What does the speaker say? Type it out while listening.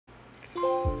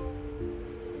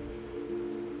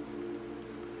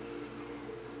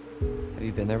Have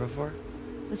you been there before?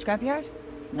 The scrapyard?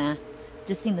 Nah.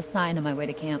 Just seen the sign on my way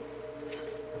to camp.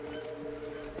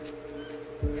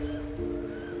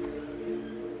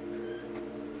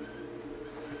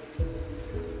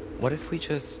 What if we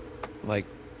just, like,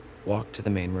 walk to the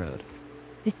main road?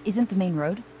 This isn't the main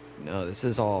road? No, this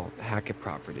is all Hackett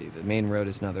property. The main road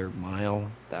is another mile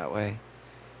that way.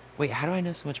 Wait, how do I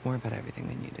know so much more about everything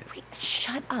than you do? Wait,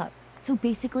 shut up. So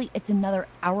basically, it's another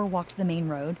hour walk to the main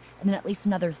road, and then at least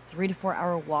another 3 to 4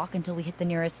 hour walk until we hit the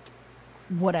nearest...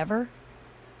 whatever?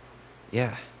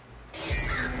 Yeah.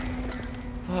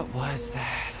 What was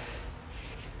that?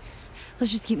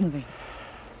 Let's just keep moving.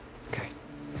 Okay.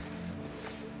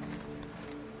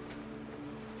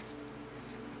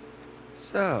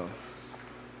 So,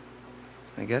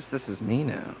 I guess this is me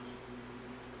now.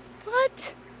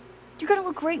 What? You're gonna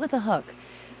look great with a hook.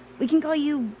 We can call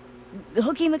you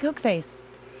Hooky McHookface. Is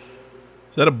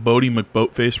that a Bodie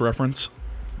McBoatface reference?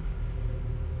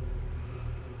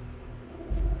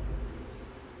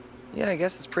 Yeah, I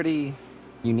guess it's pretty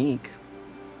unique.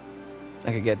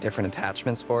 I could get different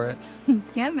attachments for it.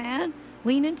 Yeah, man.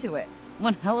 Lean into it.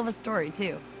 One hell of a story,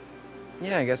 too.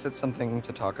 Yeah, I guess it's something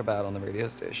to talk about on the radio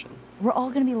station. We're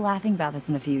all gonna be laughing about this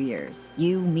in a few years.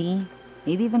 You, me,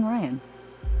 maybe even Ryan.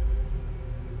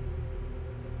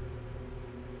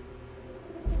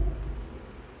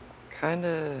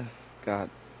 Kinda got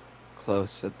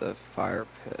close at the fire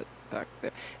pit back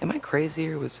there. Am I crazy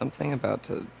or was something about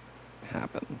to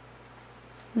happen?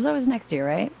 There's always next year,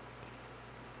 right?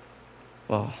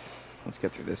 Well, let's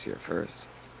get through this year first.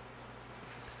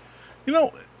 You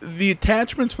know, the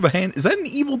attachments for the hand, is that an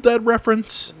Evil Dead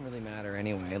reference? Doesn't really matter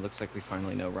anyway. It looks like we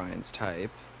finally know Ryan's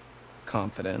type.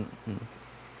 Confident and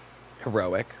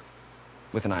heroic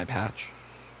with an eye patch.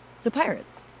 So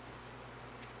pirates.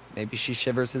 Maybe she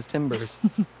shivers his timbers.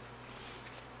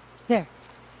 There.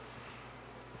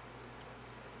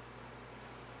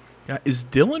 Yeah, is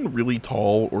Dylan really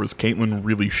tall or is Caitlin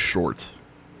really short?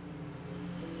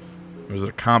 Or is it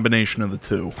a combination of the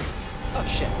two? Oh,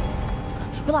 shit.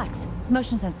 Relax. It's a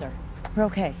motion sensor. We're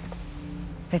okay.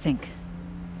 I think.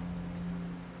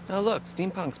 Oh, look.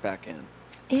 Steampunk's back in.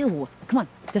 Ew. Come on.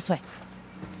 This way.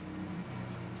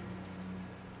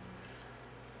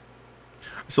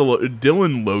 So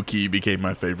Dylan low-key became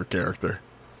my favorite character.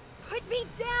 Put me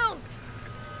down!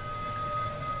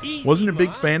 Wasn't a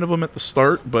big fan of him at the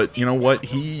start, but you know what?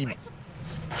 He... Blow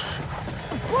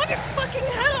your fucking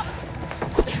head off!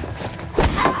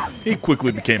 He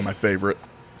quickly became my favorite.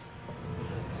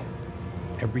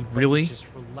 Really?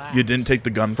 You didn't take the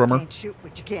gun from her? Can't shoot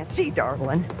what you can't see,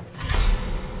 darling.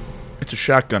 It's a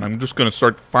shotgun. I'm just gonna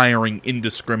start firing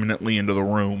indiscriminately into the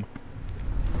room.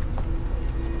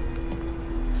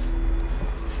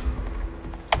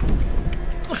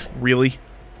 Really?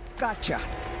 Gotcha.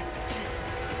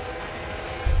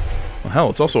 Well, hell,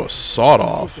 it's also a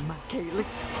sawed-off. Kaylee.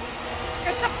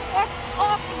 Get the fuck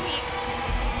off of me!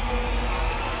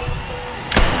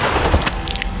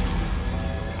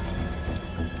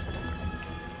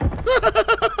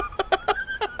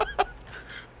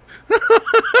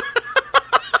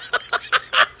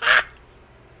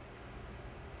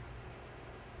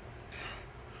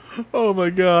 Oh my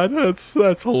god,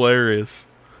 that's hilarious.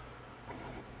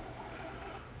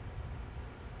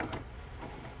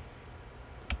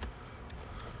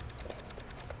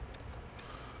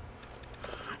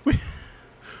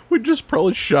 We just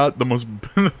probably shot the most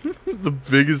the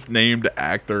biggest named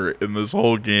actor in this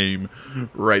whole game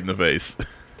right in the face.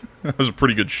 That was a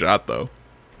pretty good shot though.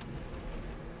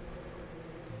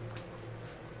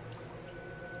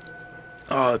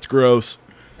 Oh, that's gross.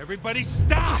 Everybody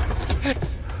stop!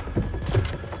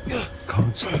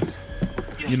 Constance.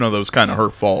 You know that was kind of her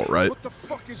fault, right? What the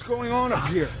fuck is going on up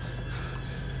here?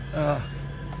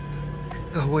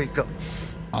 Wake up.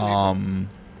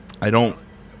 I don't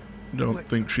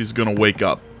think she's gonna wake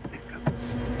up.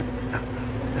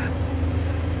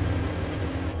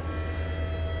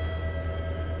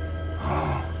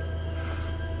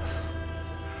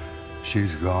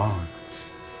 She's gone.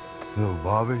 Little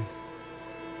Bobby.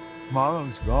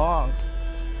 Mama's gone.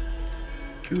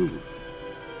 Good.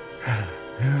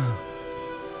 Yeah.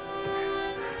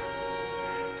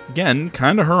 Again,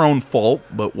 kind of her own fault,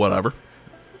 but whatever.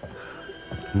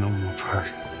 No more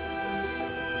party.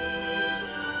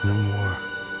 No more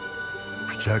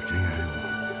protecting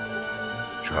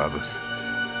anyone. Travis.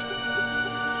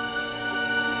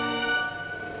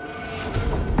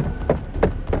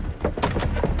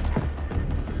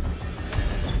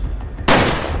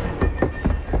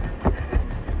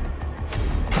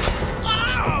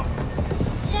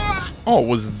 Oh,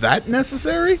 was that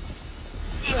necessary?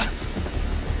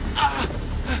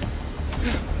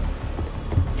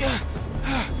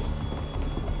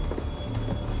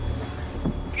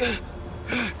 Fuck.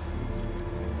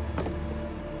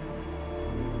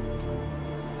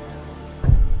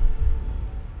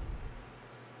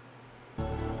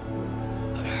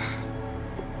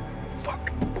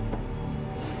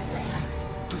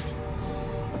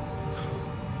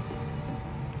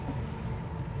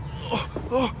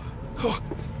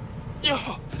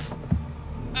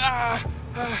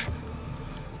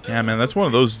 Yeah, man, that's one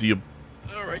of those. Do you?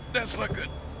 All right, that's not good.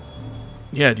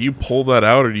 Yeah, do you pull that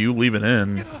out or do you leave it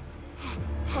in?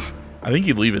 I think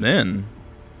you leave it in.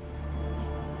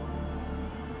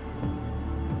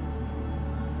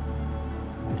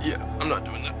 Yeah, I'm not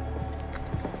doing that.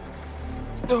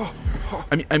 Oh.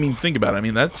 I mean, think about it. I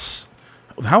mean, that's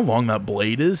how long that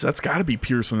blade is. That's got to be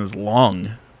piercing his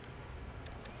lung.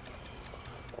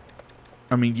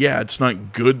 I mean, yeah, it's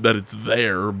not good that it's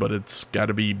there, but it's got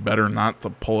to be better not to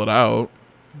pull it out.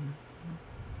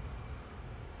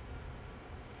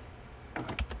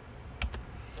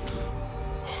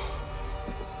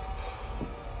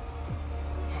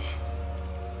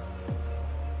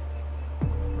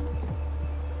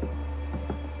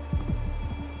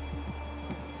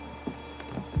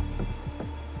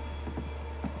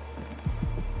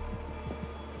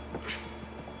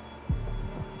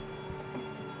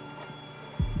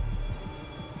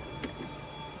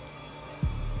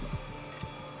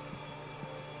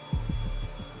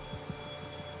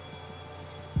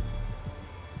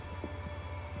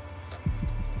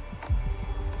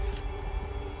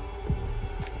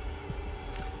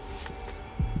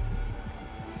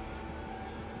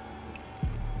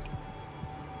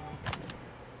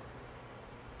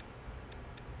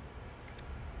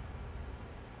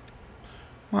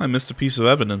 Well, I missed a piece of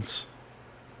evidence.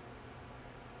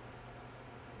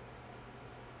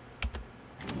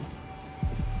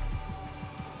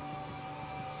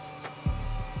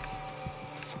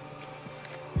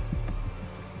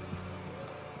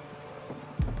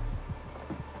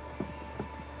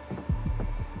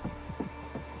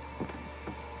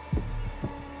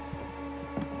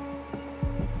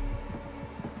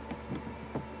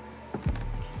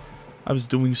 I was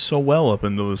doing so well up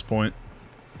until this point.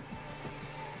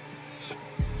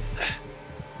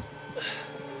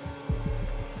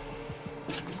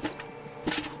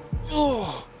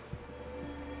 Oh.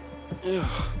 Yeah.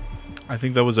 I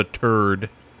think that was a turd.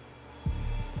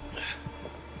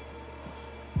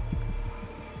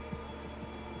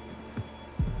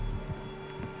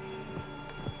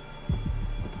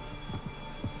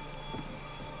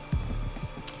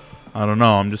 I don't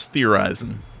know, I'm just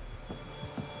theorizing.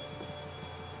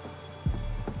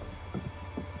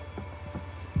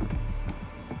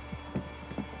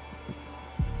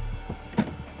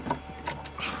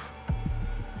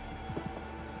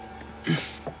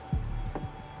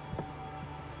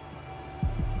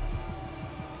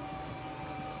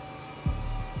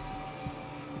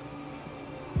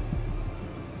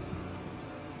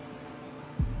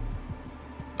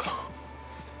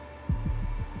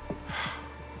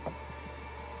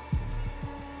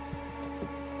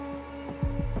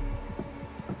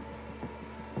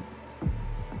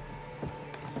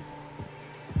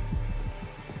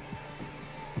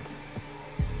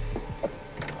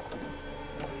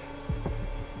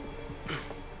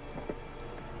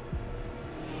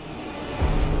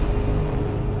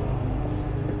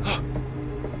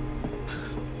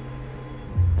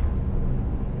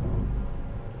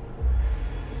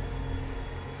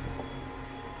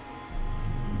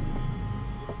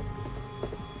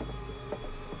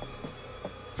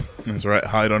 That's right,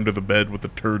 hide under the bed with the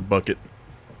turd bucket.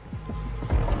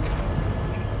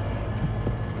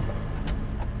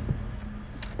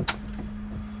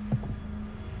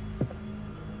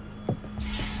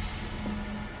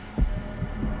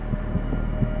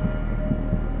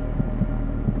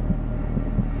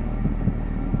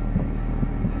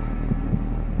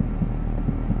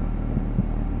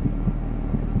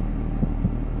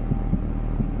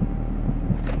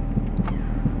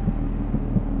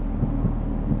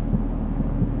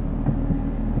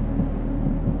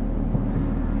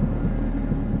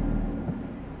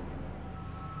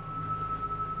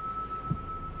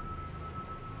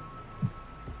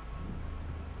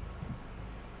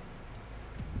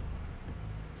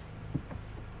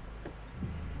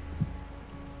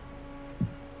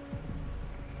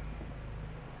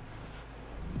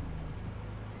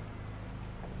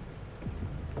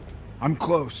 I'm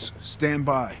close. Stand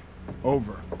by.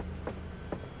 Over.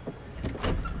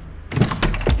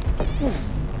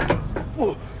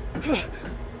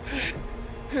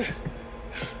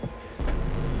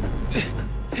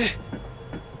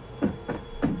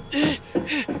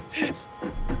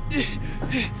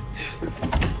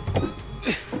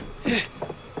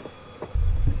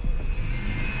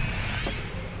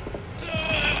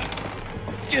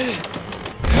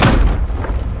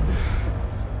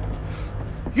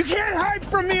 hide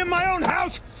from me in my own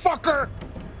house, fucker!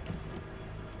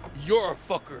 You're a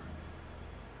fucker.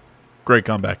 Great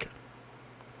comeback.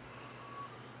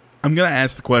 I'm gonna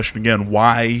ask the question again.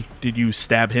 Why did you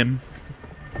stab him?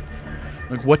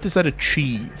 Like, what does that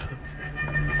achieve?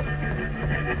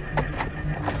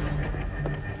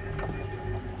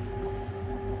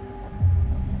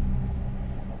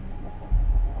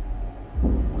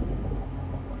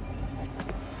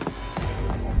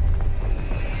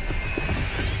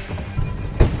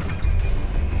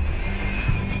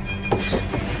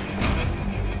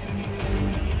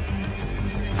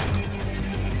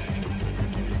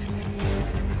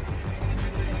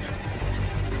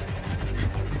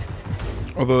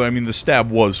 Although, I mean, the stab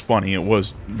was funny. It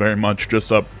was very much just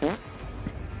a...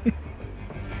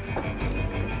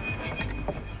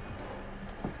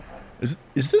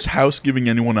 Is this house giving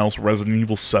anyone else Resident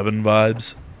Evil 7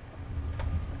 vibes?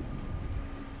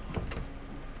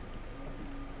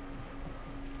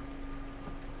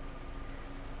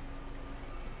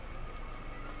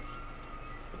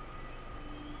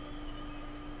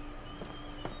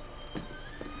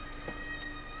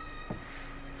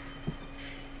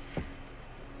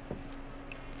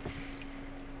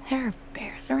 There are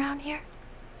bears around here?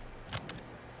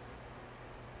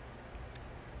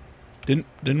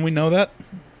 Didn't we know that?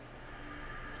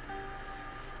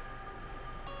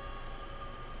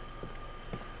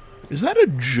 Is that a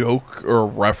joke or a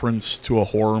reference to a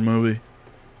horror movie?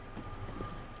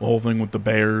 The whole thing with the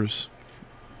bears.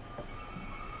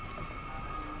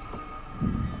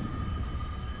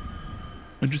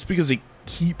 And just because it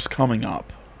keeps coming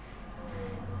up.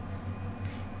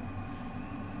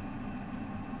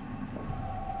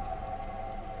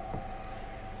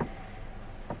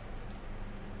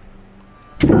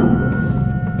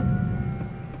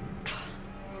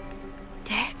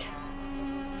 Dick.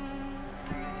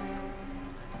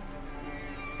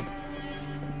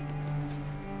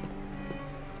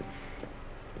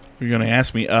 You're gonna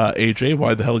ask me, AJ,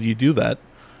 why the hell do you do that?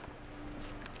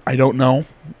 I don't know.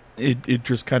 It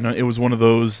just kind of, it was one of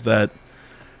those that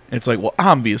it's like, well,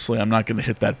 obviously I'm not gonna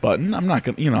hit that button. I'm not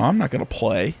gonna, I'm not gonna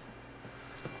play.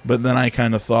 But then I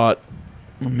kind of thought,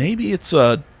 well, maybe it's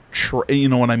a, you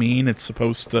know what I mean? It's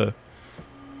supposed to,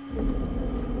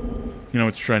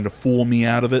 it's trying to fool me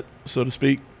out of it, so to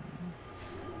speak.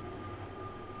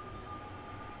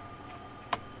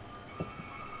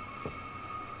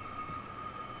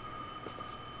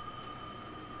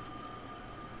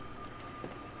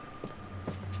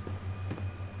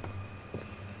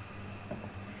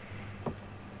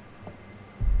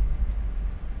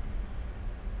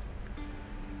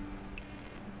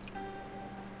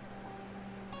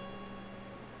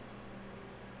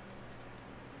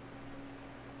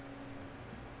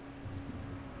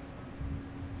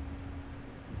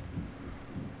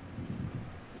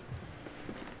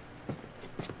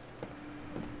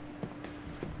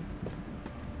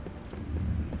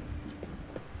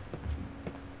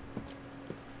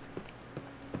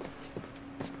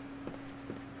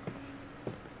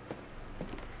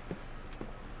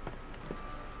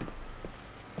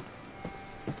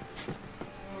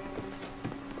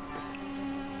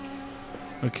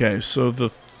 Okay, so the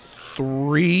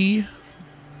three...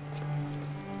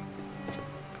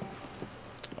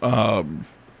 come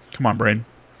on, brain.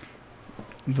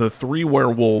 The three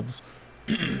werewolves,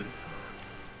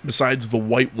 besides the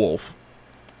white wolf,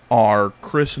 are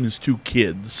Chris and his two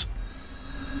kids.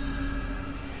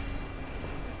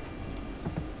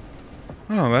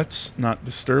 Oh, that's not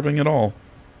disturbing at all.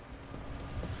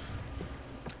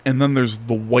 And then there's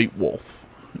the white wolf,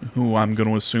 who I'm going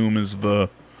to assume is the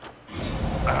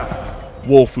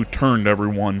wolf who turned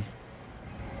everyone.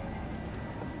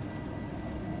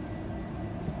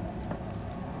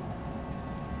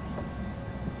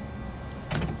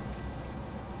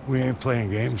 We ain't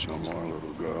playing games no more,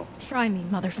 little girl. Try me,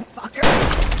 motherfucker.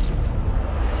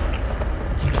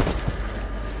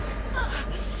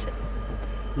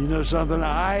 You know something?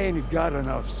 I ain't got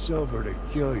enough silver to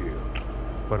kill you,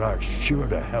 but I sure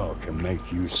to hell can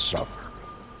make you suffer.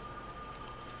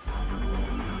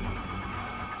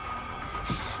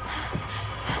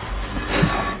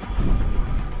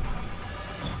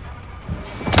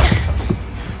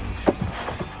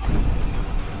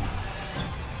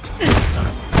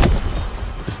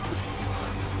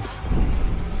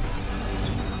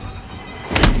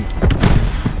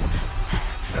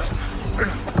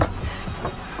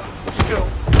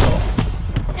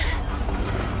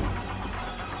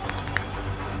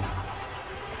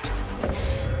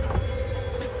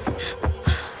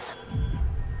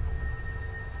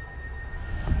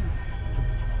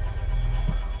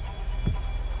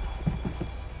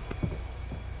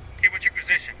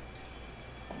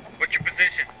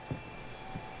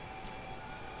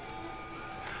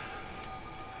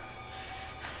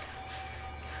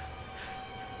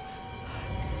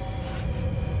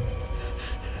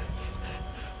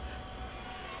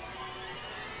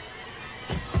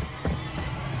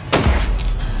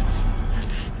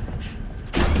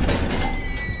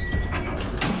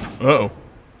 Uh-oh.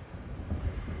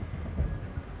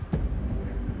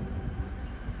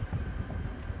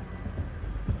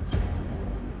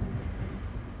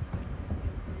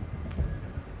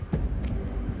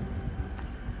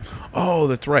 Oh,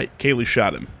 that's right. Kaylee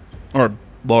shot him. Or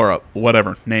Laura,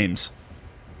 whatever. Names.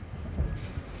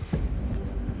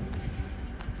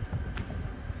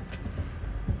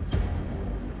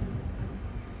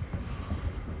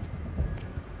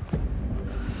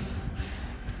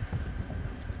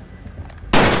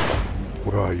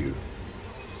 Where are you?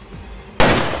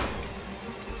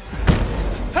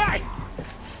 Hey!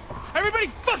 Everybody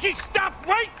fucking stop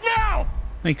right now!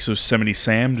 Thanks, Yosemite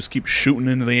Sam. Just keep shooting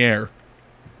into the air.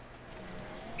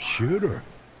 Shoot her.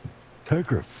 Take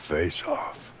her face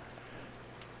off.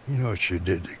 You know what she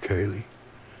did to Kaylee?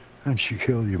 And she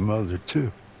killed your mother,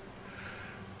 too.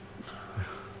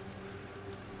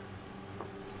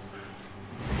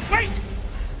 Wait!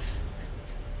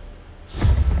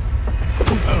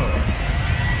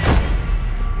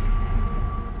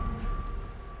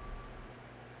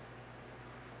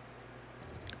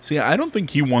 See, I don't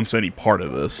think he wants any part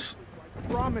of this.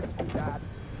 Promise you that.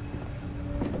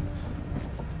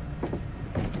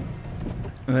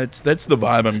 That's the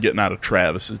vibe I'm getting out of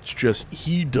Travis. It's just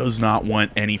he does not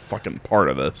want any fucking part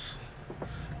of this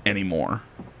anymore.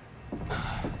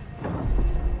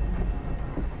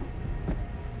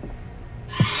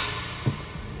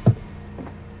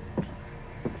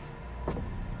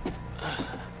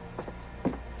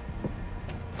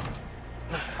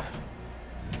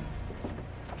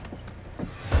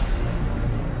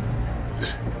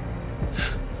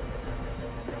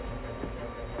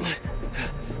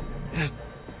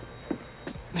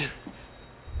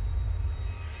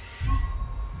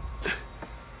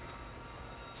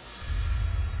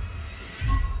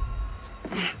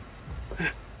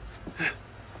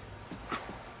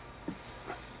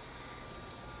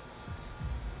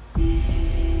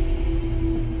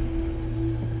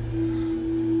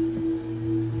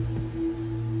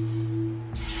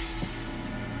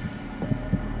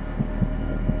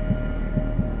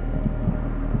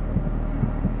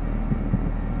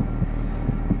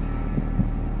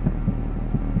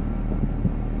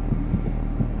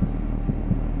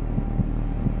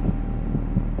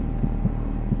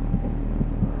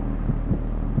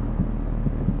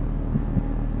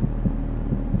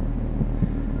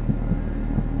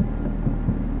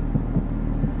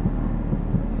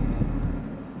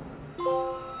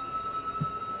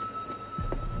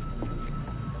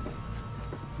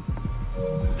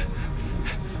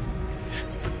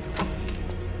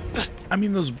 I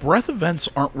mean, those breath events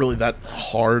aren't really that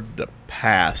hard to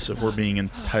pass, if we're being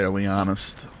entirely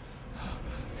honest.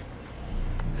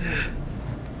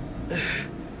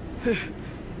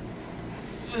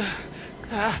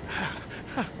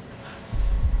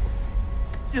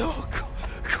 Yo,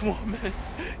 come on, man.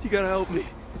 You gotta help me.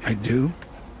 I do?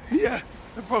 Yeah,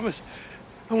 I promise.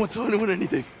 I won't tell anyone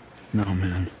anything. No,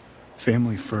 man.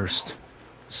 Family first.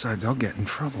 Besides, I'll get in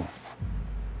trouble.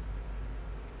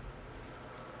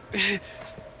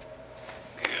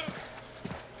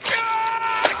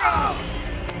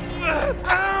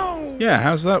 Ow! Yeah,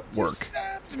 how's that work?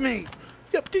 Stabbed me.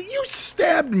 Yep, you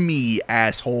stabbed me,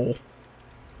 asshole.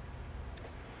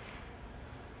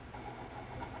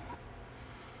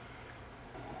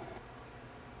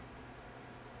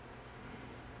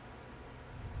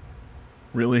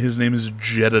 Really, his name is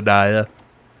Jedediah.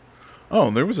 Oh,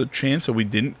 there was a chance that we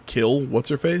didn't kill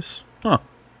what's-her-face? Huh.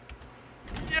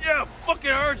 Yeah, fucking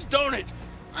hurts, don't it?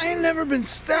 I ain't never been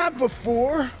stabbed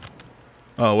before.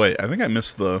 Oh, wait, I think I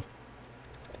missed the...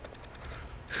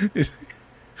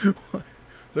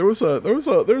 there was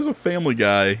a Family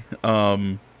Guy,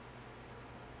 God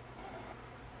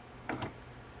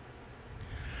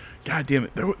damn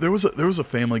it. There was a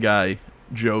Family Guy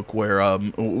joke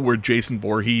where Jason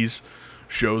Voorhees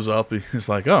shows up. He's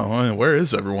like, "Oh, where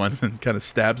is everyone?" and kind of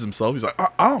stabs himself. He's like,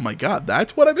 "Oh my god,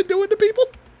 that's what I've been doing to people?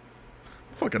 It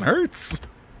fucking hurts."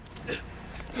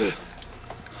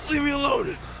 Leave me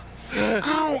alone.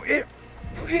 Ow, it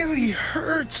really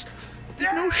hurts.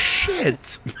 No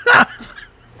shit.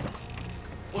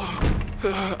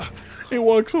 He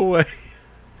walks away.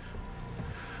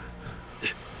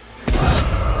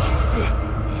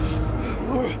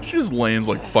 She just lands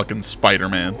like fucking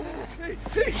Spider-Man.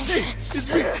 Hey,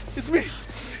 it's me.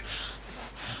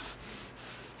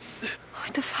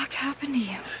 What the fuck happened to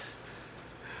you?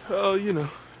 Oh, you know,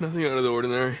 nothing out of the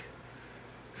ordinary.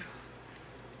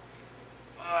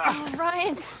 Oh,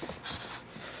 Ryan.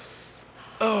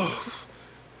 Oh,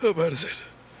 how bad is it?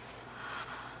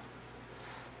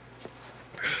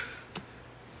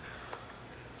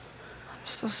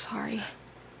 so sorry.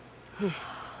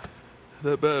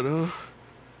 That bad, huh?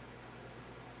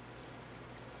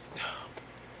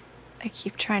 I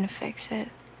keep trying to fix it.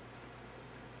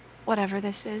 Whatever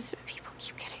this is, people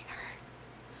keep getting hurt.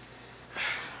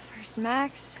 First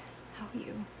Max, now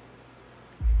you.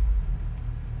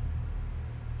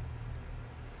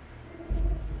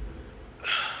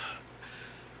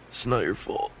 It's not your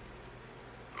fault.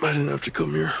 I didn't have to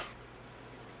come here.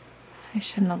 I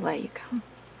shouldn't have let you come.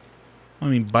 I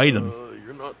mean, bite him.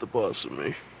 You're not the boss of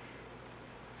me.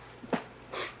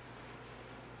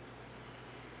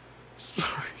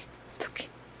 Sorry. It's okay.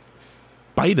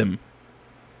 Bite him.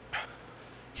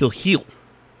 He'll heal.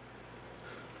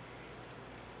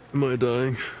 Am I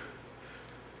dying?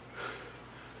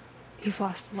 You've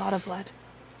lost a lot of blood.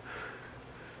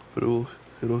 But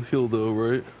it'll heal though,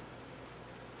 right?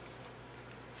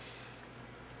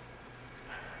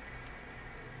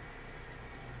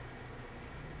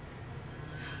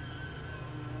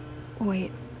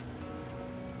 Wait.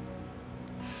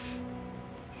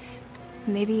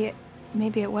 Maybe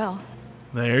it will.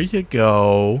 There you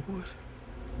go. What?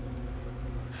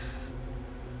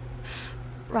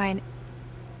 Ryan,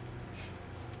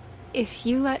 if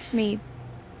you let me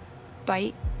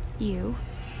bite you...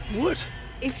 What?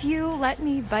 If you let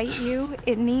me bite you,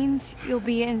 it means you'll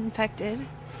be infected.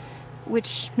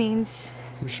 Which means...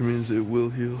 Which means it will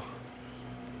heal.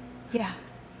 Yeah.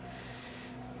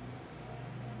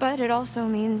 But it also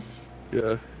means...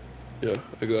 Yeah,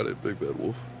 I got it, Big Bad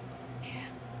Wolf.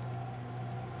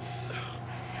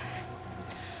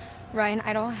 Ryan,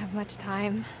 I don't have much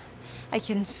time. I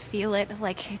can feel it,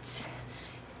 like it's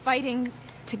fighting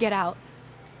to get out.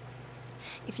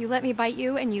 If you let me bite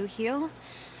you and you heal,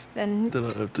 then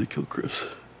I have to kill Chris.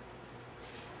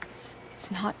 It's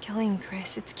not killing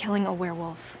Chris, it's killing a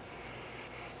werewolf.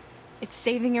 It's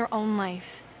saving your own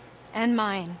life. And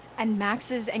mine. And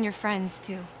Max's and your friends,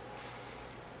 too.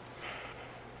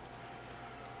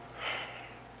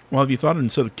 Well, have you thought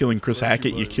instead of killing Chris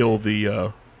Hackett, you kill the,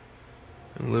 And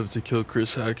live to kill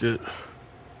Chris Hackett.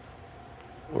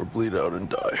 Or bleed out and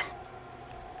die.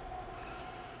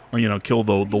 or, you know, kill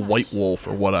the white wolf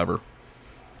or whatever.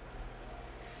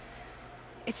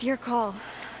 It's your call.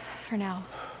 For now.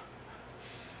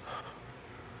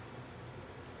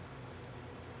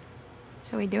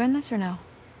 So we doing this or no?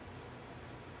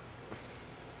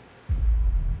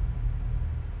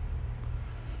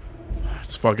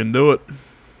 Let's fucking do it.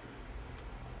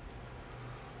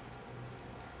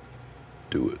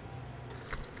 Do it.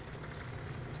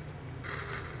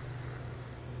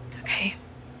 Okay.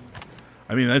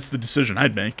 I mean, that's the decision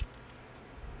I'd make.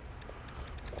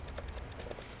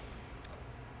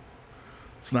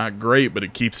 It's not great, but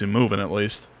it keeps him moving at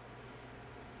least.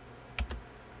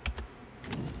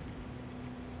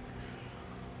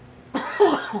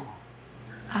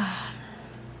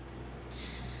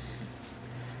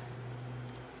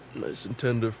 Nice and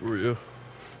tender for you.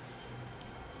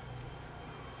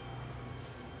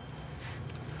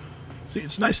 See,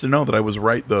 it's nice to know that I was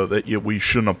right, though, that we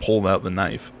shouldn't have pulled out the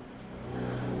knife.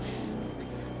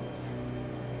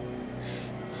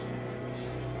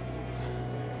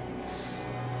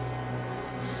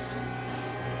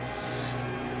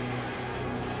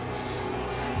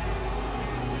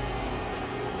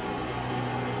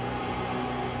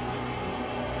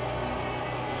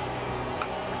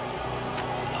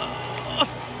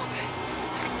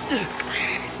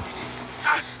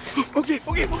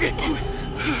 Okay.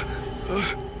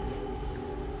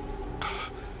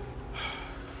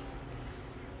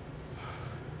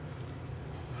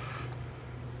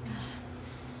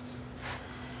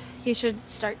 You should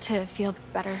start to feel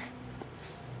better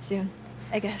soon,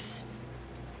 I guess.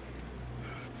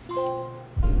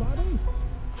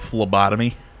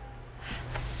 Phlebotomy.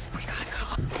 We gotta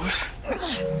go. What?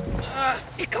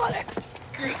 You got it.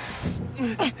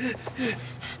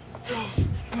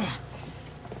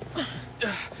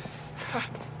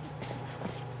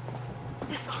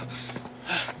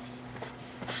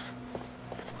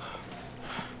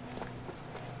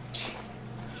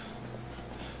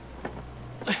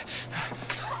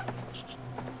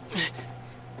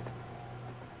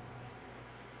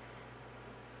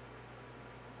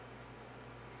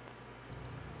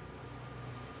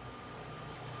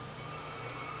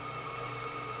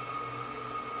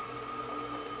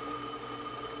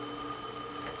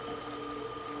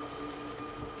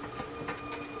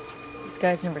 These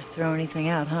guys never throw anything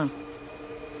out, huh?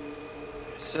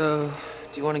 So,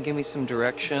 do you want to give me some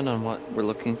direction on what we're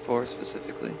looking for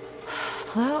specifically?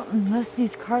 Well, most of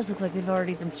these cars look like they've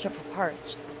already been stripped for parts.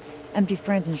 Just empty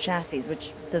frames and chassis,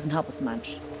 which doesn't help us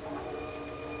much.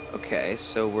 Okay,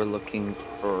 so we're looking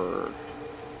for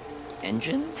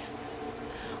engines?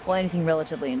 Well, anything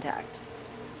relatively intact.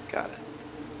 Got it.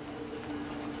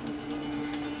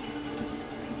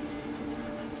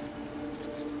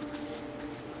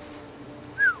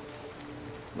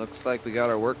 Looks like we got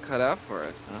our work cut out for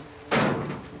us, huh?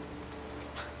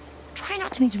 Try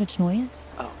not to make too much noise.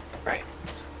 Oh, right.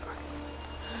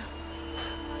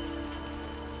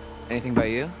 Anything by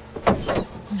you?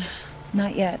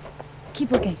 Not yet.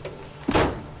 Keep looking.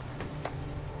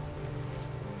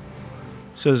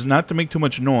 Says not to make too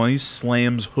much noise,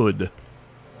 slams hood.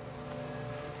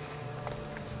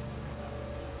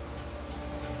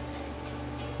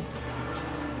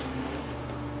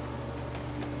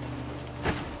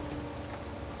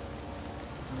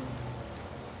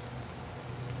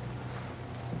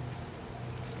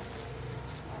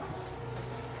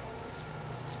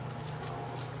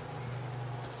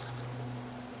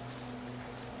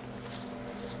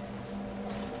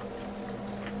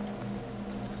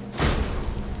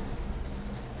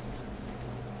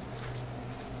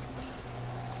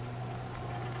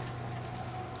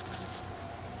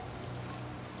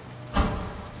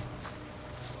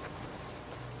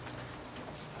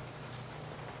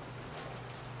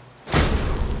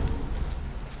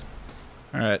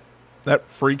 Alright. That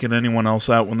freaking anyone else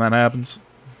out when that happens?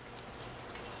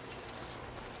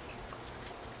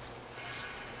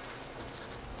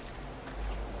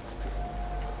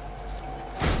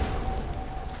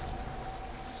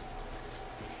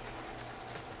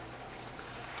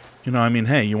 You know, I mean,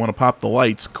 hey, you want to pop the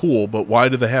lights, cool, but why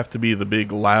do they have to be the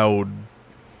big, loud,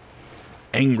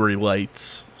 angry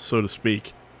lights, so to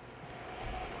speak?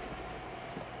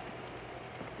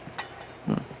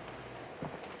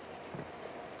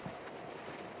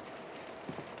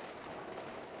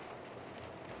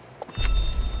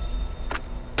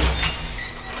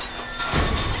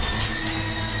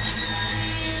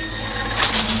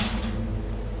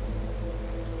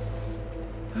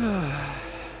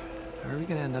 Are we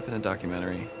gonna end up in a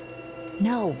documentary?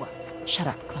 No. Shut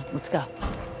up. Come on, let's go.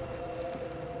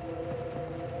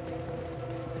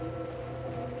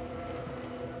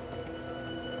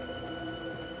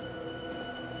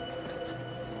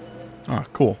 Ah,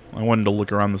 cool. I wanted to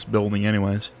look around this building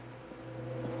anyways.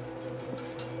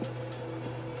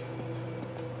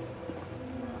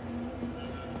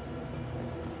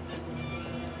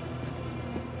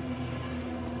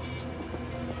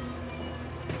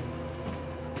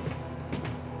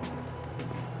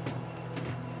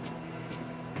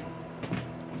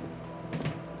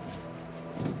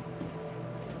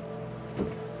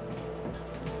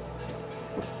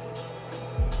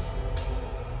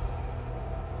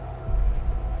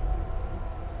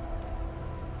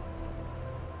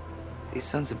 These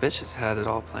sons of bitches had it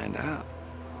all planned out.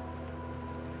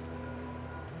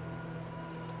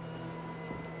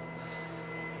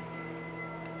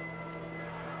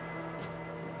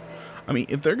 I mean,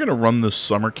 if they're going to run this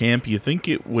summer camp, you think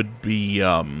it would be,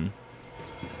 I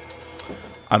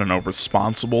don't know,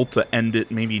 responsible to end it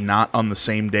maybe not on the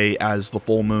same day as the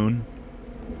full moon?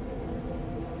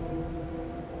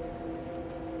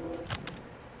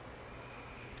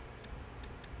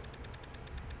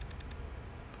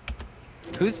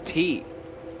 Who's T?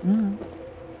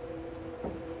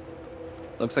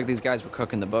 Looks like these guys were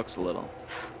cooking the books a little.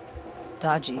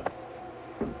 Dodgy.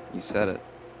 You said it.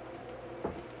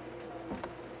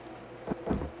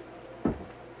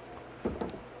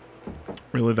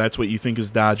 Really, that's what you think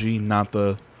is dodgy, not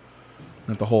the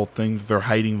whole thing that they're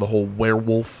hiding the whole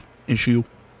werewolf issue?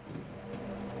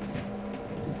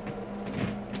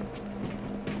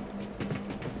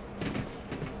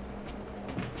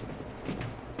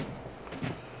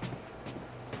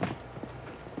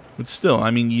 But still, I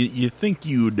mean, you think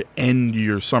you'd end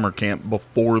your summer camp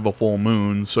before the full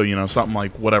moon, so, you know, something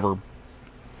like whatever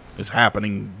is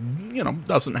happening, you know,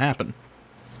 doesn't happen.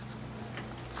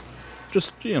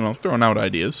 Just, you know, throwing out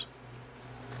ideas.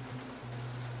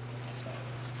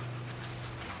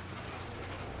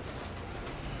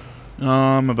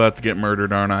 I'm about to get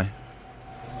murdered, aren't I?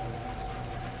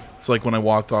 It's like when I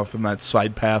walked off in that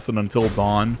side path and Until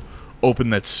Dawn,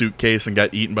 opened that suitcase and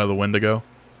got eaten by the Wendigo.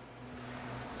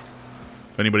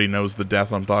 If anybody knows the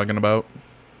death I'm talking about.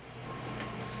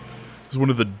 It's one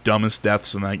of the dumbest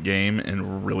deaths in that game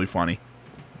and really funny.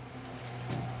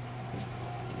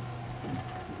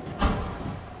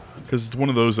 Because it's one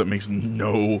of those that makes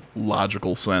no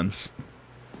logical sense.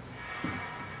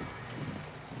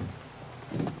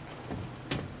 You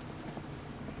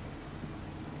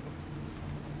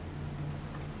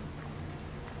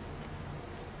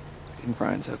think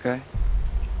Brian's okay?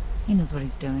 He knows what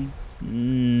he's doing.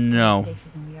 No. Safer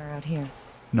than we are out here.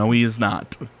 No, he is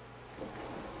not.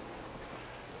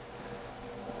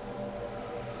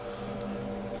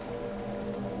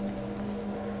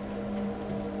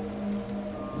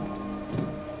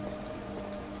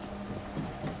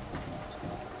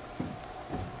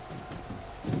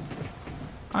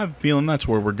 I have a feeling that's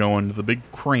where we're going, to the big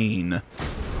crane.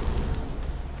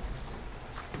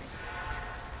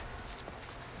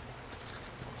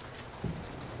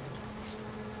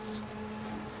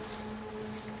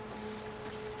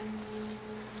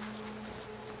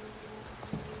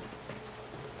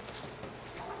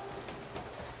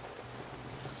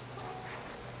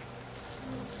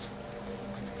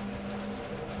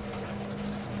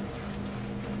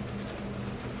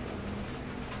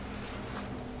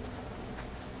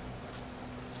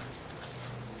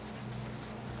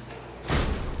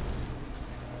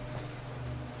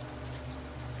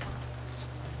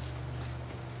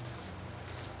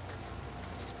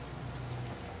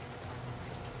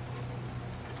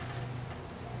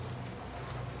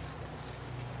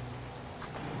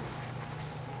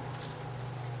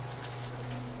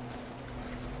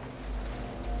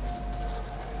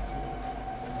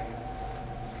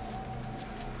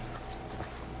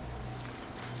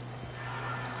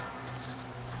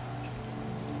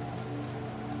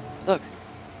 Look.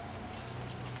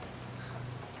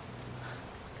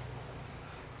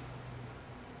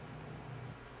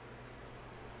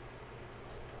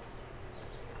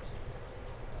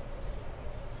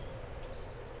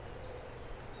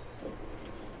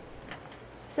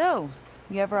 So,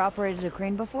 you ever operated a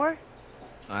crane before?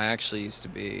 I actually used to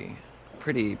be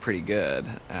pretty good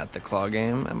at the claw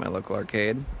game at my local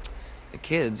arcade. The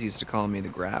kids used to call me the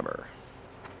grabber.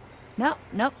 No,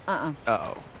 nope,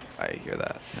 Uh-oh. I hear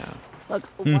that now. Look,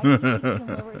 why don't you see if you can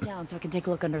lower it down so I can take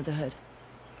a look under the hood?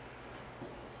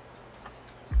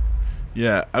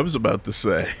 Yeah, I was about to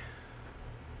say.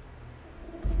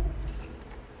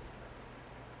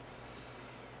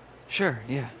 Sure,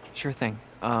 yeah, sure thing.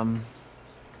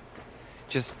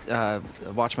 Just,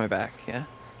 watch my back, yeah?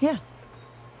 Yeah.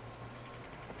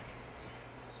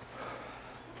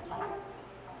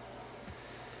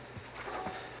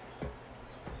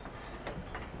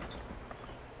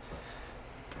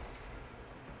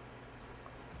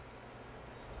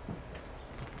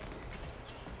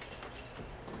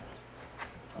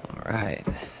 All right.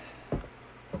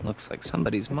 Looks like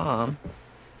somebody's mom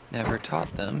never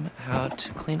taught them how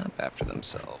to clean up after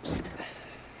themselves.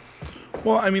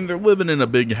 Well, I mean, they're living in a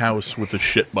big house with a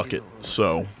shit bucket,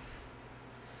 so...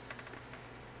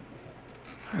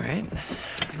 All right,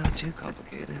 not too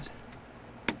complicated.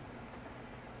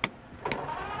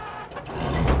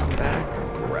 Welcome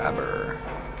back, grabber.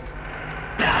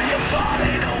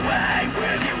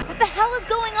 What the hell is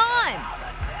going on?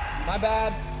 My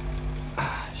bad.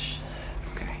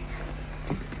 Okay.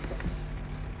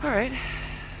 All right.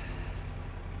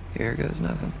 Here goes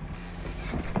nothing.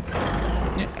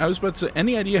 Yeah, I was about to say,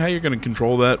 any idea how you're going to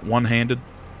control that one-handed?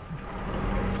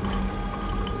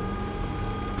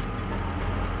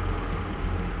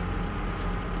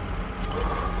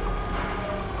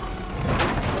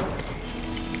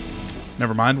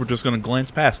 Never mind, we're just going to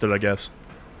glance past it, I guess.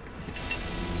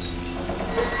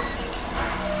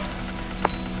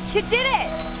 You did it!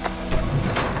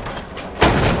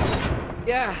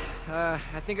 Yeah,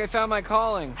 I think I found my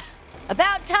calling.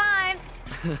 About time!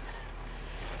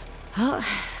 Well,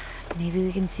 maybe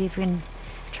we can see if we can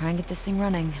try and get this thing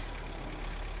running.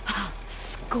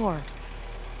 Score!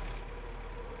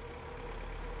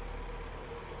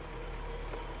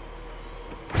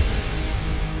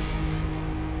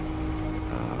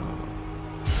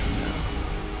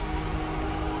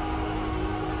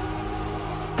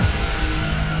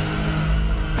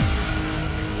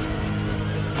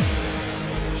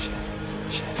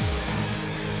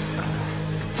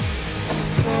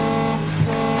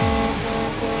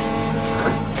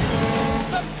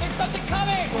 There's something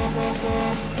coming!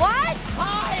 What?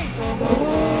 Hide!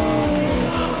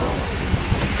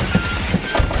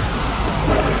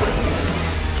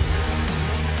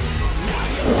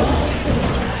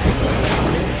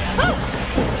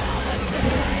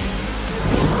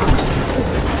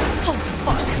 Oh,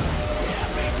 fuck!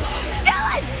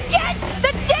 Dylan! Get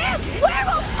the damn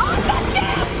werewolf off the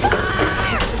damn car!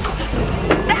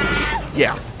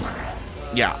 Yeah.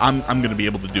 Yeah, I'm going to be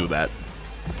able to do that.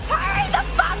 Hurry the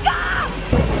fuck up!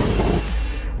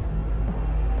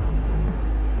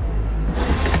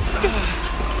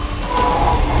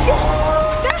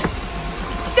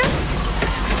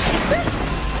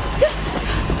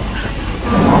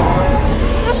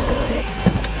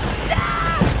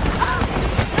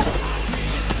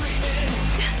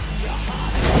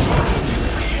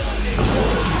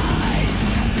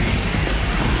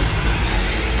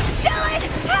 Dylan,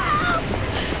 help!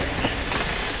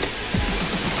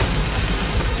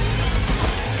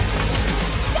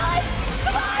 Dylan,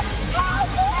 come on! Help,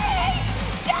 please!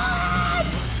 Dylan!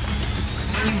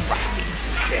 You rusty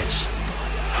bitch.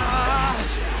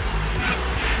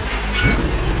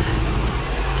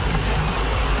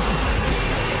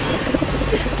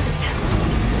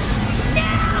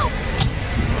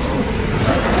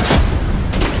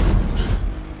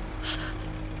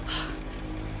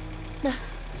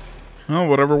 Well,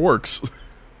 whatever works.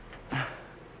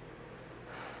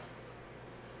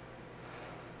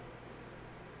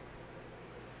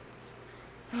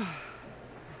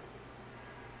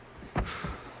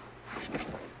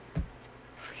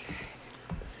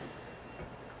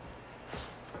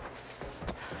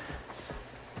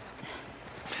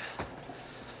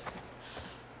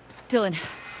 Dylan,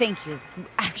 thank you. You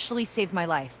actually saved my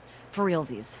life. For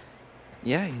realsies.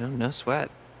 Yeah, no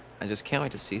sweat. I just can't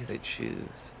wait to see who they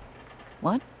choose.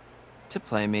 What? To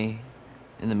play me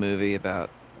in the movie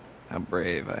about how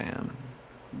brave I am.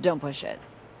 Don't push it.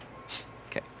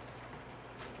 Okay.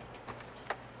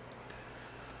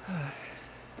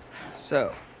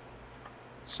 So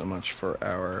much for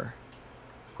our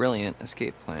brilliant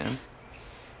escape plan.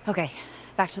 Okay,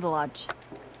 back to the lodge.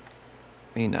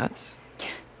 Are you nuts?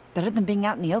 Better than being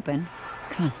out in the open.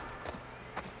 Come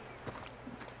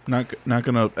on. Not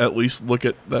gonna at least look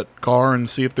at that car and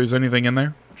see if there's anything in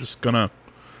there? Just gonna...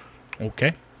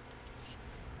 Okay.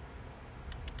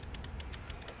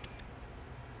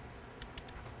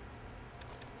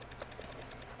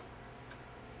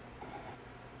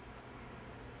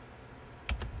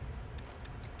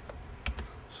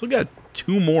 Still got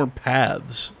 2 more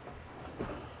paths.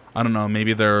 I don't know,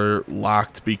 maybe they're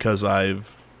locked because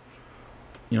I've...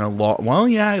 You know, well,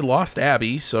 yeah, I lost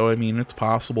Abby, so, I mean, it's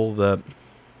possible that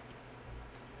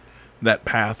that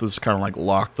path is kind of, like,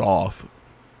 locked off.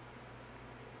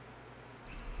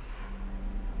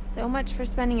 So much for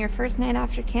spending your first night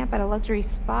after camp at a luxury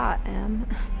spot, Em.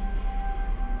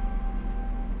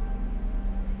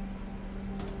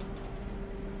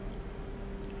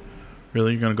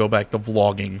 Really? You're gonna go back to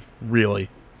vlogging? Really?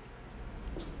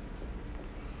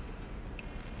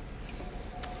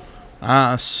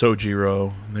 Ah,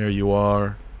 Sojiro. There you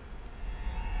are.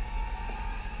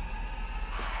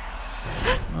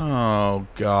 Oh,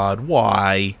 God.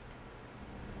 Why?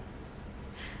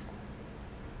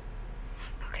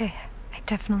 Okay, I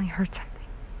definitely heard something.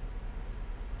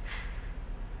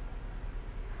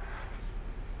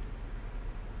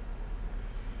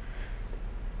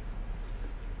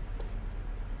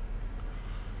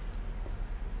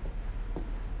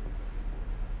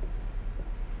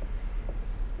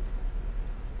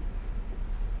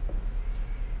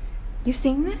 You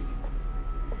seeing this?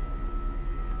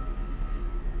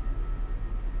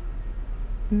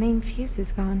 The main fuse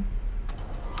is gone.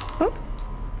 Oh!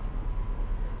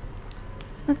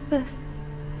 What's this?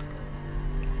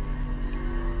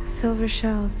 Silver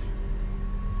shells.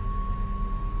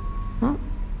 Well,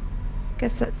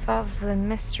 guess that solves the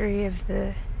mystery of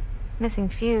the missing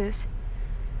fuse.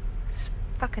 These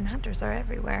fucking hunters are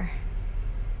everywhere.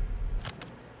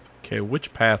 Okay,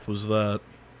 which path was that?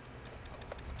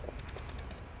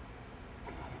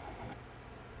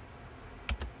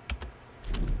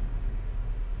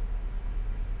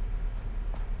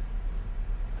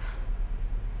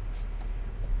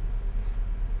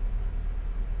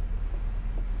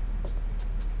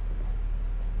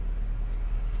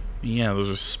 Yeah, those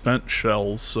are spent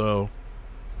shells, so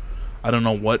I don't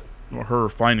know what her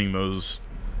finding those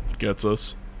gets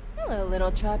us. Hello,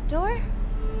 little trapdoor.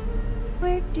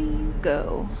 Where do you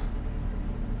go?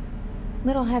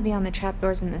 Little heavy on the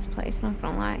trapdoors in this place, not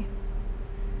gonna lie.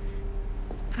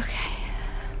 Okay.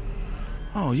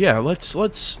 Oh yeah, let's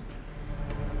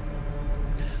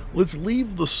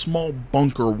leave the small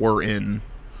bunker we're in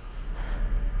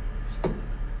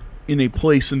a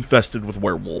place infested with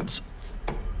werewolves.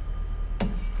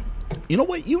 You know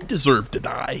what? You deserve to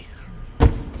die.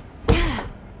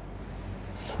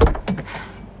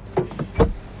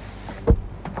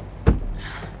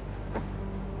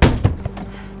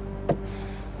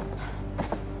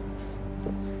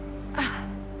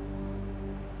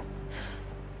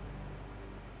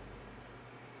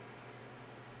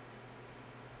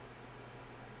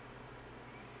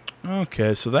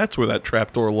 Okay, so that's where that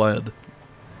trapdoor led.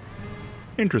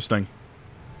 Interesting.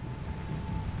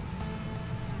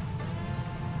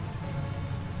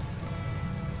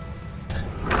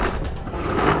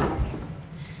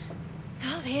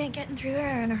 Well, they ain't getting through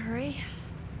there in a hurry.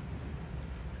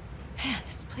 Man,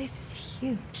 this place is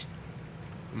huge.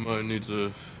 Mine needs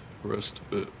a rest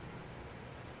a bit.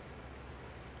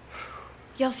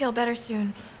 You'll feel better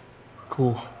soon.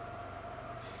 Cool.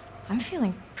 I'm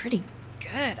feeling pretty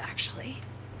good, actually.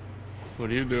 What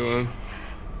are you doing?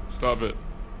 Stop it.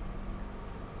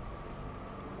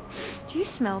 Do you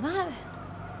smell that?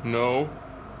 No.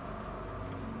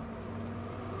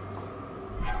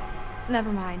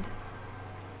 Never mind.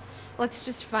 Let's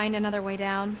just find another way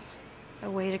down. A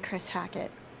way to Chris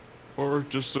Hackett. Or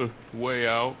just a way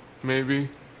out, maybe.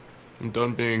 I'm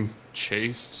done being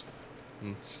chased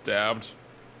and stabbed.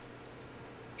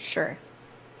 Sure.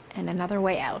 And another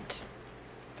way out.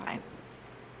 Fine.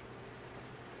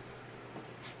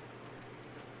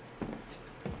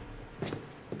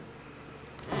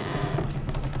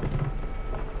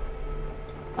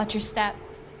 Watch your step.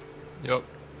 Yep.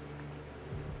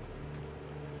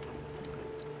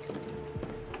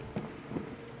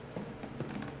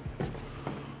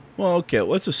 Well, okay,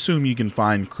 let's assume you can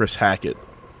find Chris Hackett.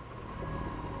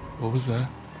 What was that?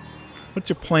 What's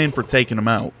your plan for taking him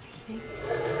out?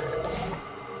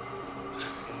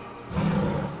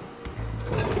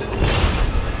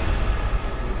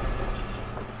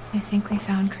 I think we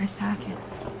found Chris Hackett.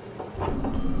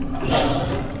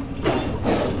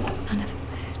 Son of a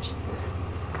bitch.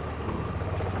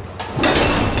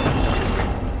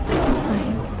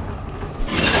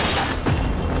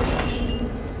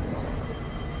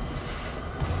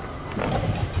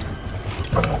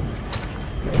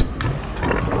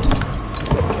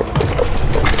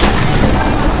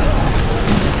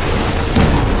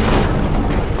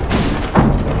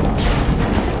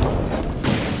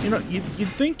 You know, you'd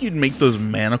think you'd make those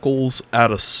manacles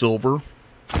out of silver.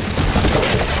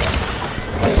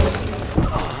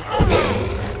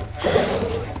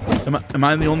 Am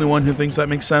I the only one who thinks that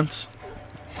makes sense?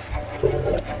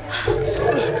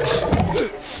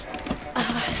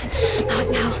 Not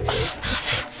now.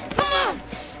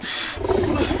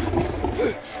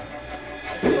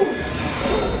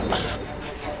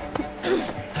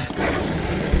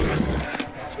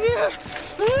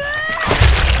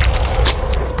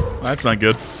 That's not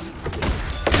good.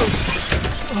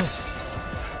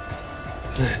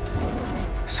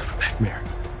 Silverback mare.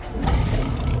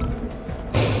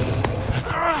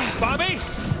 Bobby!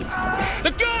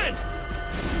 The gun!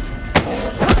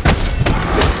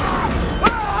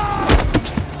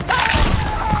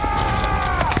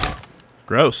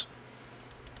 Gross.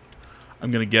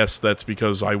 I'm gonna guess that's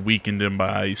because I weakened him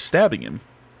by stabbing him.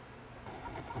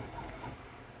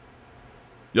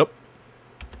 Yep.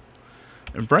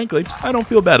 And frankly, I don't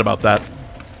feel bad about that.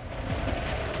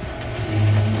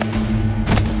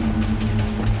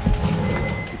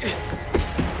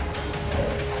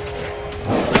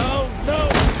 No!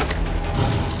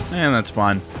 And that's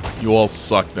fine. You all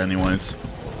sucked anyways.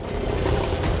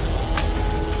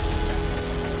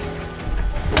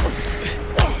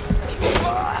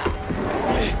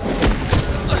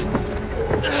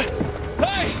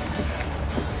 Hey!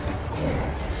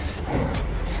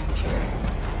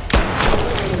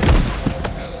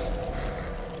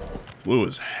 Blew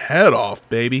his head off,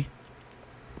 baby.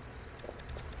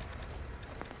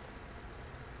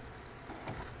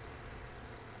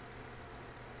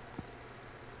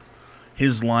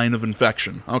 His line of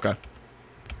infection. Okay.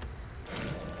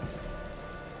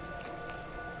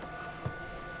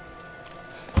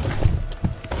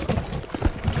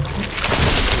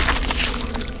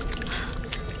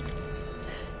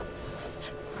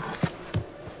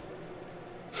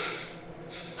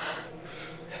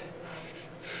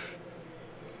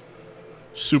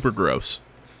 Super gross.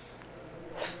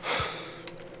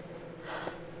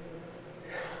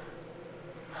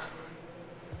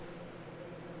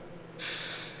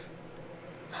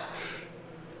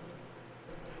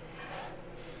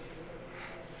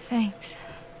 Thanks.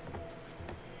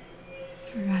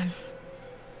 For,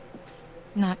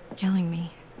 not killing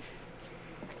me.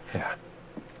 Yeah.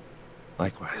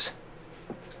 Likewise.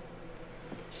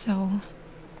 So,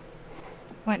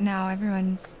 what now?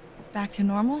 Everyone's back to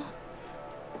normal?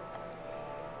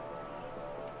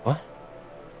 What?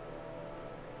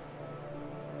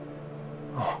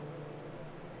 Oh.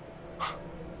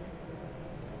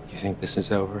 You think this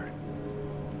is over?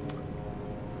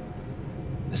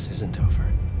 This isn't over.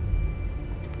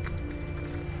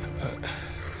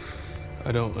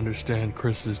 I don't understand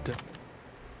Chris's death.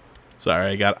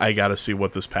 Sorry, I gotta see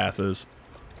what this path is.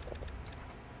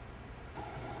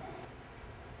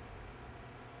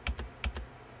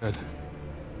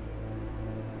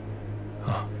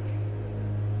 Oh,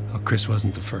 Chris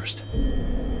wasn't the first.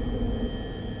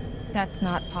 That's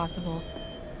not possible.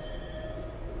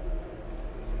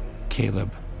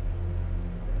 Caleb.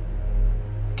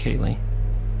 Kaylee.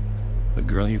 The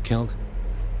girl you killed.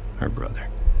 Her brother.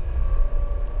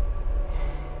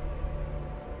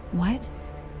 What?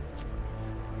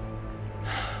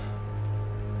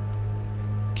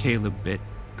 Caleb bit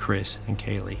Chris and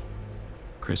Kaylee.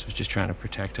 Chris was just trying to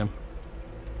protect him.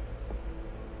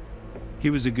 He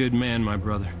was a good man, my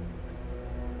brother.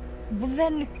 Well,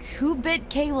 then who bit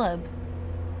Caleb?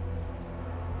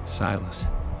 Silas.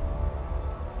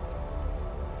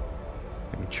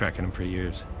 I've been tracking him for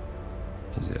years.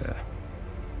 He's a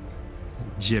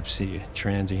gypsy, a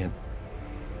transient.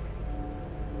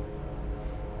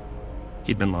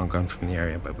 He'd been long gone from the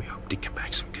area, but we hoped he'd come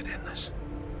back so we could end this.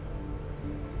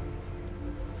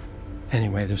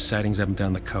 Anyway, there's sightings up and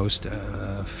down the coast.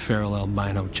 A feral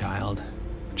albino child,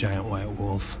 giant white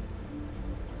wolf.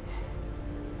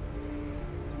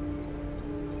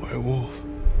 White wolf.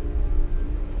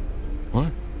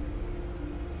 What?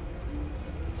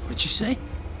 What'd you say?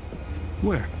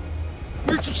 Where?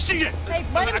 Where'd you see it? Hey,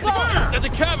 let him go! At the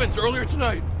cabins earlier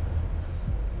tonight.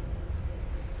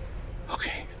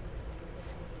 Okay.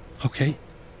 Okay.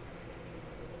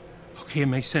 Okay, it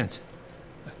makes sense.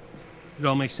 It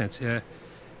all makes sense.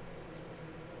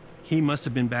 He must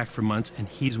have been back for months, and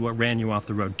he's what ran you off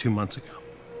the road 2 months ago.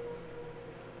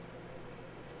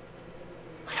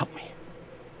 Help me.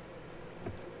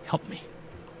 Help me.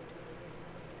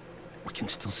 We can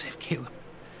still save Caleb.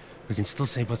 We can still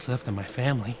save what's left of my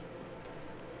family.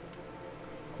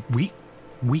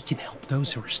 We can help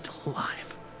those who are still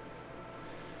alive.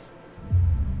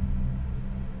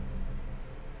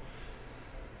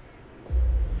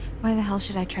 Why the hell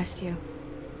should I trust you?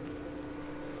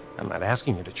 I'm not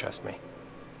asking you to trust me.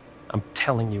 I'm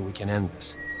telling you we can end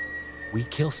this. We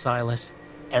kill Silas,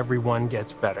 everyone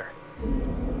gets better.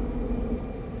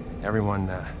 Everyone,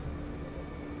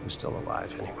 who's still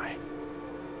alive anyway.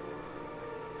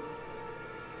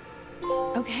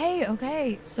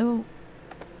 Okay, so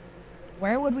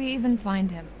where would we even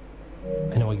find him?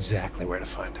 I know exactly where to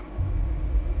find him.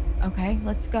 Okay,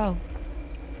 let's go.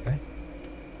 Okay?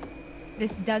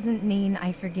 This doesn't mean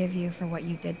I forgive you for what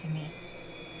you did to me.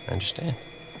 I understand.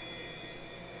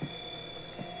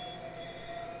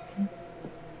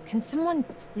 Can someone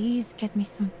please get me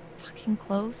some fucking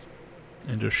clothes?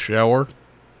 And a shower.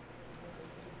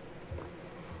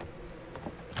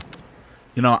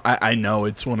 You know, I know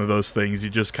it's one of those things. You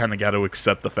just kind of got to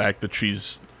accept the fact that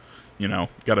she's, you know,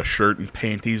 got a shirt and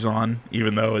panties on,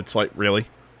 even though it's like, really?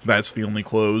 That's the only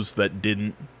clothes that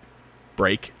didn't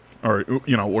break or,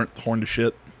 you know, weren't torn to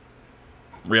shit?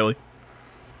 Really?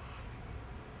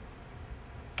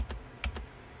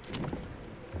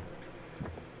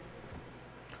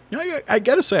 Yeah, I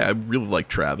gotta say, I really like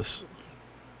Travis.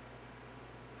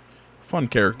 Fun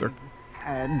character.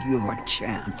 Had your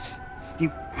chance. You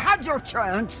had your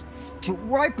chance to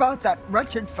wipe out that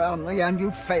wretched family, and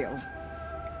you failed.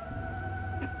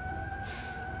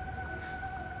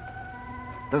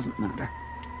 Doesn't matter.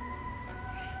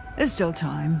 There's still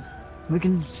time. We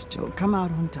can still come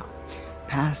out on top.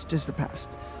 Past is the past.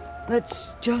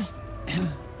 Let's just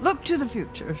look to the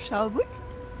future, shall we?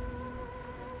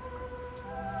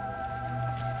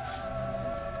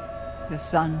 The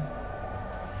sun,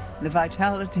 the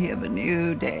vitality of a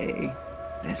new day.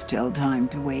 There's still time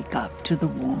to wake up to the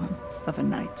warmth of a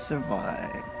night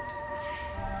survived.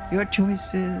 Your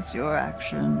choices, your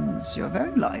actions, your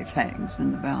very life hangs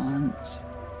in the balance.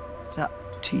 It's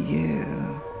up to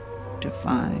you to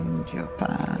find your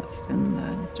path in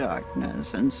the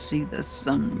darkness and see the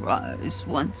sun rise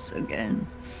once again.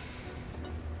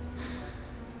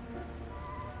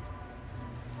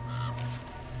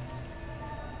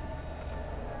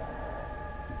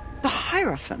 The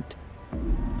Hierophant.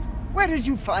 Where did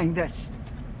you find this?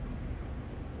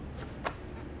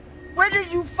 Where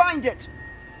did you find it?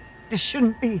 This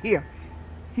shouldn't be here.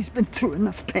 He's been through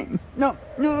enough pain. No.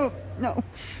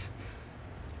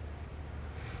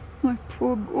 My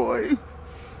poor boy.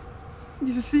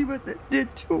 You see what that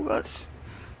did to us?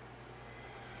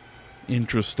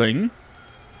 Interesting.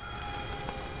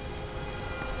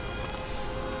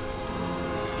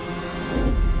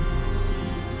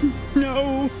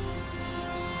 No.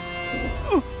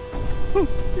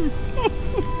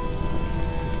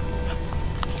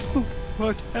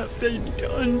 What have they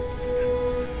done?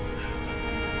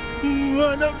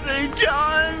 What have they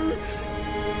done?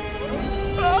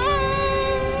 Ah!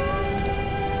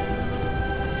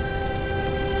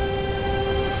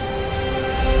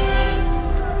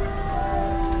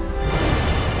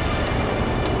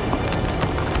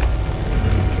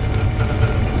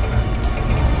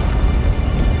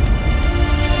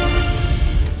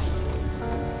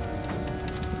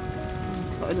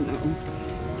 Oh, no.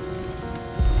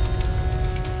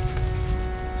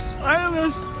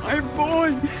 Silas, my boy!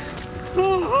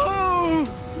 Oh!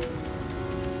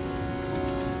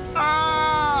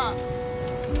 Ah!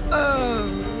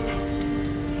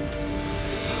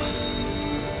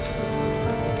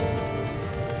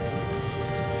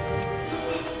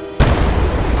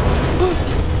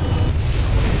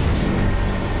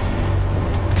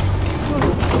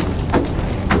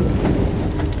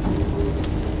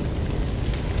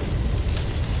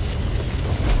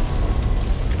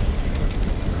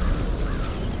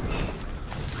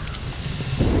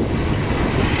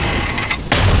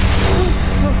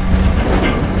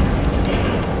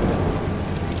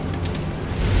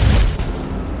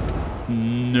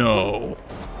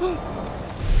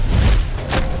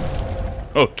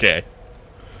 Okay.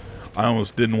 I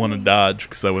almost didn't want to dodge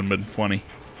because that would have been funny.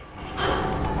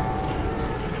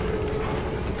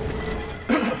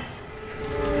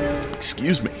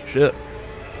 Excuse me. Shit.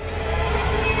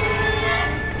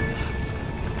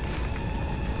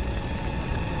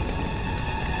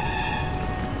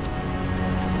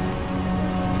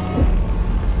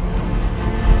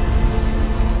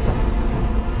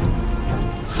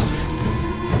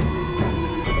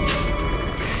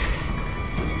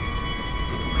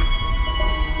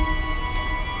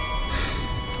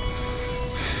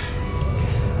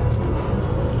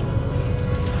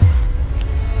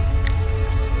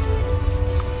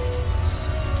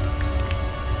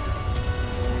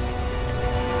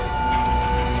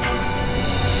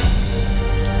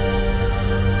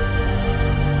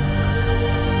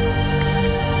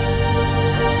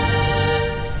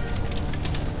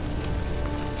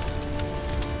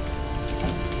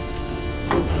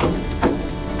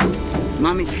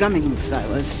 Mommy's coming,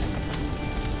 Silas.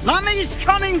 Mommy's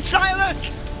coming,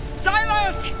 Silas!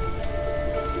 Silas!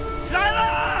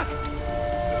 Silas!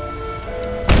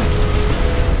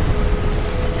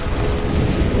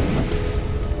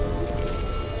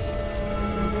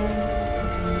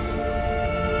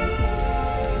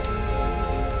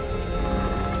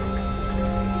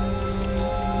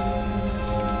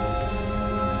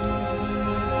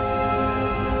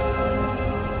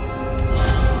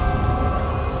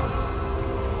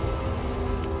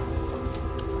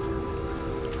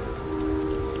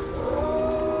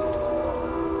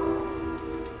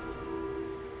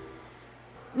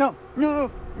 No,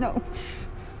 no, no.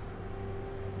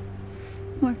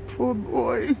 My poor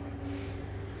boy.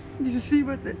 You see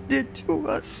what they did to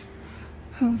us?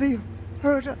 How they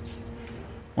hurt us.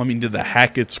 Well, I mean, did the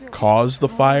Hacketts cause the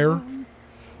fire?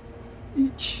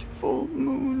 Each full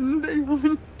moon they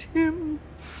hunt him,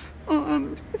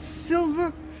 armed with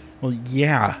silver. Well,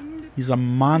 yeah. He's a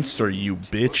monster, you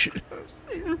bitch.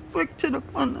 They inflicted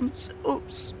upon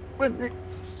themselves when they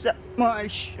set my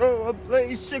show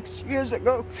ablaze 6 years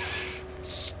ago.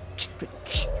 Stupid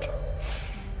shit.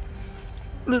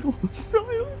 Little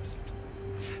Silas,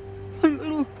 my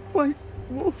little white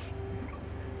wolf.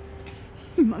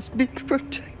 He must be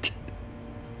protected.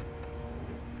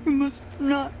 You must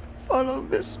not follow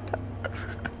this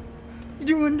path.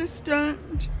 Do you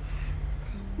understand?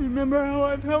 Remember how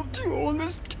I've helped you all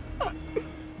this time?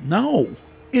 No.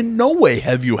 In no way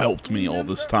have you helped me all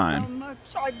this How time. much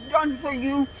I've done for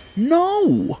you.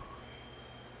 No.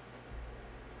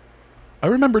 I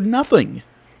remember nothing.